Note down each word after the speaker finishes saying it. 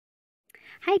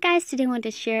Hi guys, today I want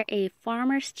to share a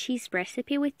farmer's cheese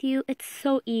recipe with you. It's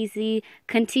so easy.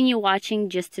 Continue watching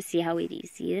just to see how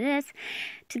easy it is.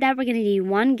 To that we're going to need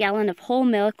 1 gallon of whole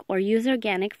milk, or use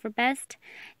organic for best.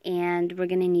 And we're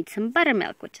going to need some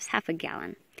buttermilk, which is half a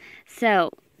gallon.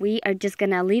 So we are just going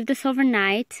to leave this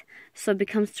overnight so it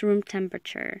becomes to room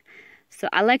temperature. So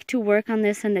I like to work on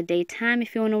this in the daytime.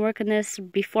 If you want to work on this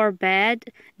before bed,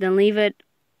 then leave it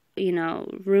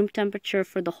room temperature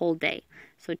for the whole day.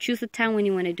 So choose a time when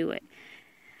you want to do it.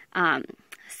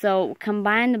 So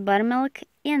combine the buttermilk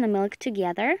and the milk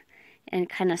together and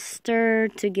kind of stir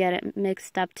to get it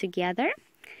mixed up together.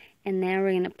 And then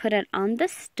we're going to put it on the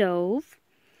stove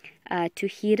to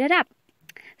heat it up.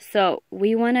 So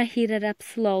we want to heat it up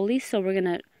slowly, so we're going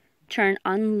to turn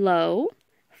on low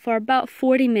for about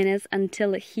 40 minutes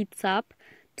until it heats up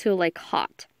to like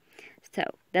hot. So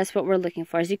that's what we're looking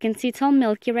for. As you can see, it's all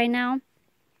milky right now.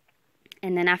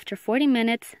 And then after 40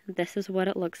 minutes, this is what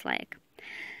it looks like.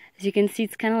 As you can see,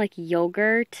 it's kind of like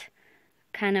yogurt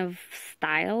kind of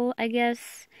style, I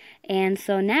guess. And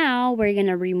so now we're going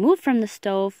to remove from the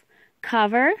stove,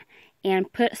 cover,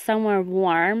 and put somewhere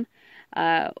warm,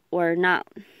 or not,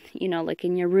 like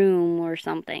in your room or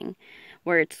something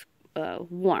where it's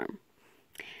warm.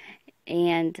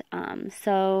 And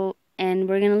and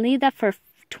we're going to leave that for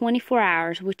 24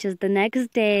 hours, which is the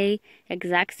next day,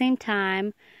 exact same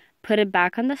time. Put it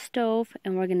back on the stove,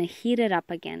 and we're going to heat it up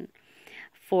again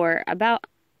for about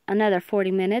another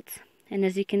 40 minutes. And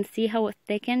as you can see how it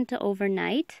thickened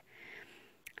overnight.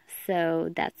 So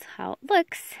that's how it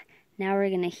looks. Now we're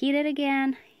going to heat it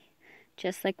again,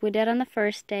 just like we did on the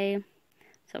first day.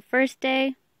 So first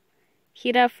day,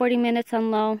 heat up 40 minutes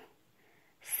on low.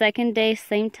 Second day,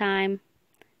 same time,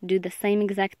 do the same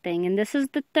exact thing. And this is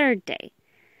the third day.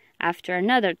 After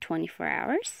another 24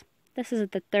 hours. This is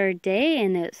the third day,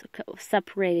 and it's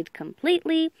separated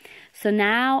completely. So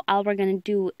now all we're going to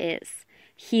do is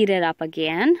heat it up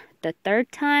again the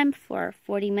third time for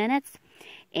 40 minutes.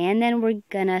 And then we're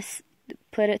going to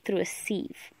put it through a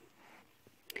sieve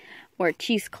or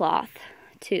cheesecloth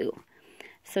too.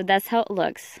 So that's how it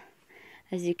looks.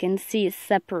 As you can see, it's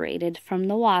separated from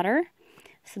the water.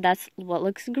 So that's what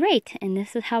looks great. And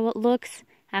this is how it looks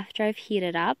after I've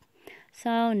heated up.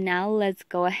 So now let's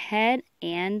go ahead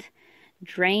and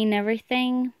drain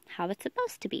everything how it's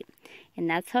supposed to be. And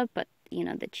that's how I put,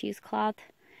 the cheesecloth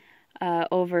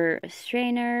over a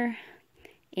strainer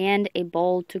and a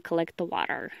bowl to collect the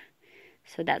water.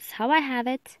 So that's how I have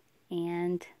it.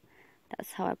 And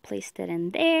that's how I placed it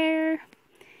in there.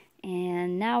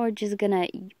 And now we're just gonna,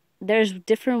 there's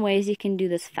different ways you can do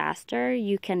this faster.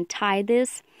 You can tie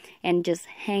this and just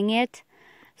hang it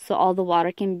so all the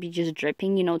water can be just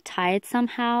dripping, tie it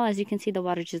somehow. As you can see, the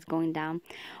water just going down.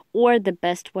 Or the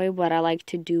best way, what I like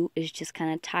to do is just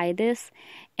kind of tie this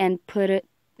and put it,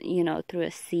 through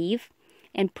a sieve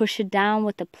and push it down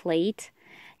with a plate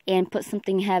and put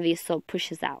something heavy so it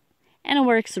pushes out. And it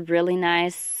works really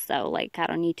nice. So like I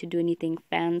don't need to do anything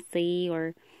fancy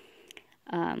or,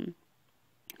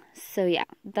 so yeah,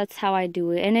 that's how I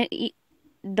do it. And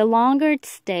the longer it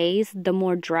stays, the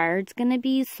more drier it's going to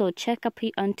be. So check up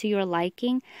onto your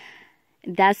liking.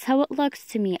 That's how it looks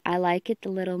to me. I like it a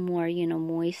little more,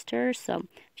 moister. So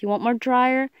if you want more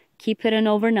drier, keep it in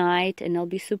overnight and it'll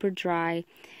be super dry.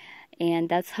 And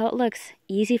that's how it looks.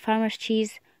 Easy farmer's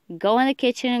cheese. Go in the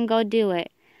kitchen and go do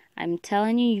it. I'm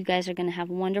telling you, you guys are going to have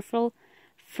wonderful,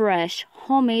 fresh,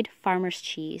 homemade farmer's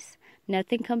cheese.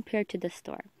 Nothing compared to the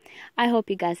store. I hope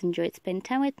you guys enjoyed spending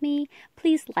time with me.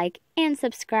 Please like and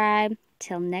subscribe.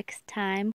 Till next time.